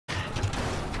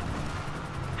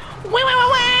Wah, wah, wah,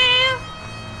 wah.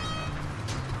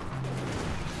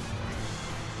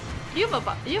 You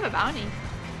have a bounty.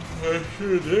 I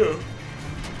sure do.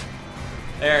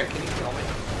 Eric, can you kill me?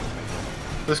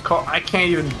 This car, I can't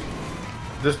even.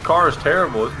 This car is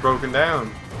terrible. It's broken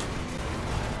down.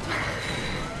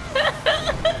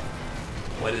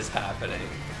 What is happening?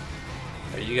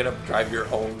 Are you gonna drive your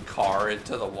own car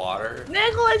into the water?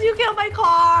 Nicholas, you killed my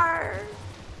car.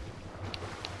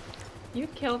 You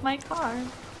killed my car.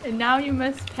 And now you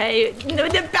must pay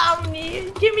the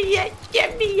bounty. Give me it.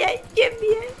 Give me it. Give me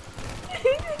it.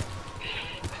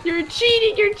 You're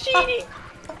cheating. You're cheating.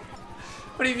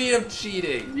 What do you mean I'm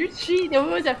cheating? You're cheating. It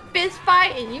was a fist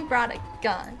fight and you brought a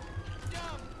gun.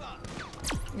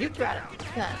 You brought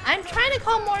a gun. I'm trying to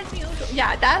call more to you.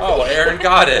 Yeah, that's. Oh, Aaron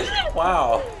got it.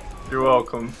 Wow. You're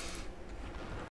welcome.